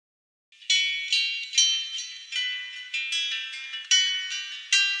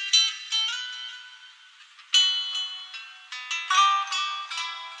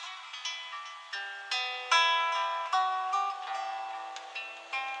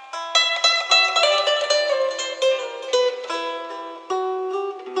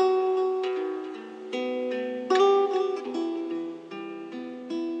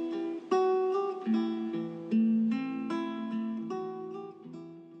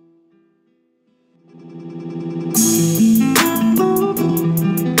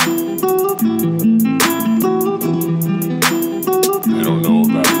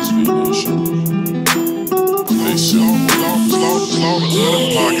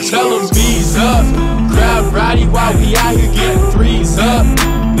Tell them B's up. Crowd rowdy while we out here getting threes up.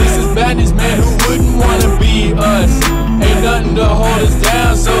 This is madness, man, who wouldn't wanna be us? Ain't nothing to hold us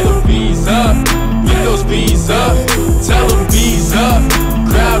down, so the B's up. Get those B's up. Tell them B's up.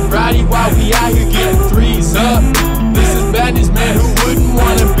 Crowd rowdy while we out here getting threes up. This is madness, man, who wouldn't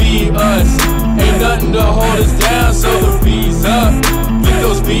wanna be us? Ain't nothing to hold us down, so the B's up. Get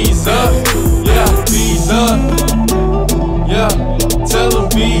those B's up. Yeah, B's up. Yeah, tell them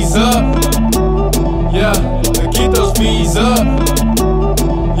B's up. Yeah, get those B's up.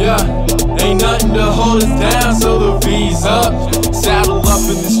 Yeah, ain't nothing to hold us down, so the B's up. Saddle up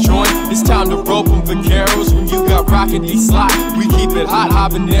in this joint, it's time to rope them vaqueros. When you got rocket D slot, we keep it hot,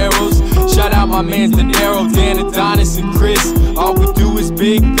 habaneros. Shout out my mans De Niro, Dan, Adonis, and Chris. All we do is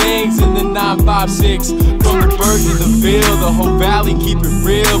big things in the 956. From the bird to the field, the whole valley keep it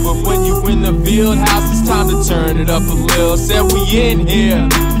real. But when you in the field house, it's time to turn it up a little. Said we in here.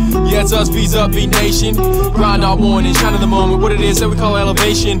 Yeah, it's us, B's up, B Nation. Grind all morning, shine in the moment. What it is that we call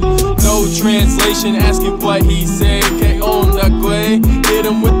elevation. No translation, asking what he said. Que onda, güey? Hit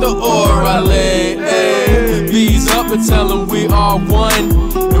him with the orale. Hey. B's up and tell him we are one.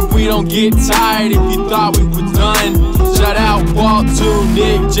 And we don't get tired if you thought we were done. Shout out Walt, 2,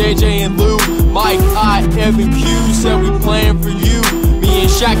 Nick, JJ, and Lou. Mike, I, Evan, Q said we playing for you. Me and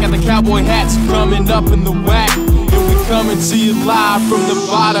Shaq got the cowboy hats coming up in the whack. Coming to you live from the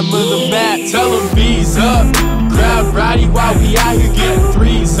bottom of the map. Tell them B's up. Crowd rowdy while we out here getting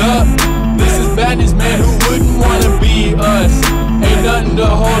threes up. This is madness, man, who wouldn't wanna be us? Ain't nothing to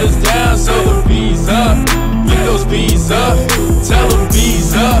hold us down, so the B's up. Get those B's up. Tell them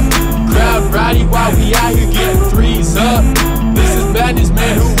B's up. Crowd rowdy while we out here getting threes up. This is madness,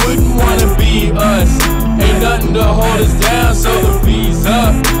 man, who wouldn't wanna be us? Ain't nothing to hold us down, so the B's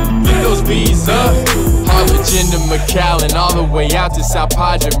up. Get those B's up. Harlingen to McAllen, all the way out to South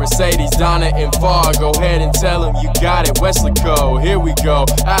Padre, Mercedes, Donna, and Far. Go ahead and tell them you got it. Weslaco, here we go.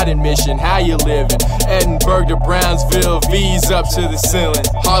 Out in Mission, how you living? Edinburgh to Brownsville, V's up to the ceiling.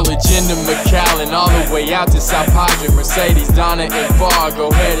 Harlingen to McAllen, all the way out to South Padre, Mercedes, Donna, and Far. Go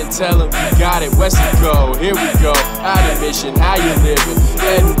ahead and tell them you got it. Weslaco, here we go. Out in Mission, how you living?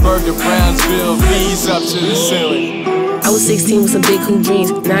 Edinburgh to Brownsville, V's up to the ceiling. I was 16 with some big cool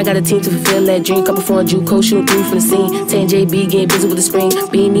dreams. Now I got a team to fulfill that dream. Couple foreign JUCO shooting 3 from the scene. 10 JB getting busy with the screen.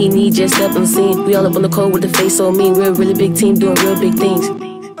 B&E just up on the scene. We all up on the court with the face so mean. We're a really big team doing real big things.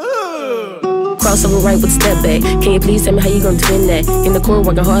 Crossover right with step back. Can you please tell me how you gonna defend that? In the court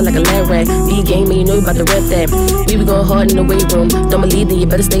working hard like a lab rat. B-game and you know you about to rep that. We be going hard in the weight room. Don't believe then you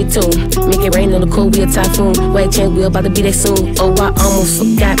better stay tuned. Make it rain on the court, we a typhoon. Whack chance, we about to be there soon. Oh, I almost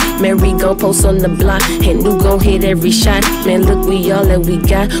forgot. Mary gon' post on the block. And new gon' hit every shot. Man, look, we all that we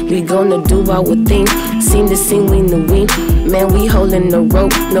got. We gonna do our thing. Seem to sing, we know we. Man, we holding the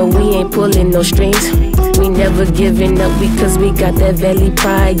rope. No, we ain't pulling no strings. We never giving up because we got that valley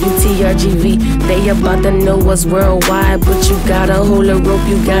pride. UTRGV, they about to know us worldwide. But you gotta hold a rope,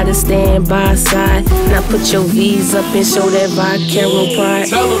 you gotta stand by side. Now put your V's up and show that Vaquero pride.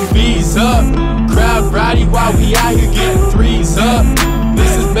 Tell them B's up. Crowd rowdy while we out here getting threes up.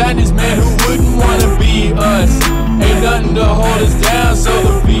 This is madness, man, who wouldn't wanna be us? Ain't nothing to hold us down, so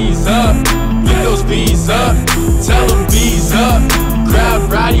the B's up. Get those B's up.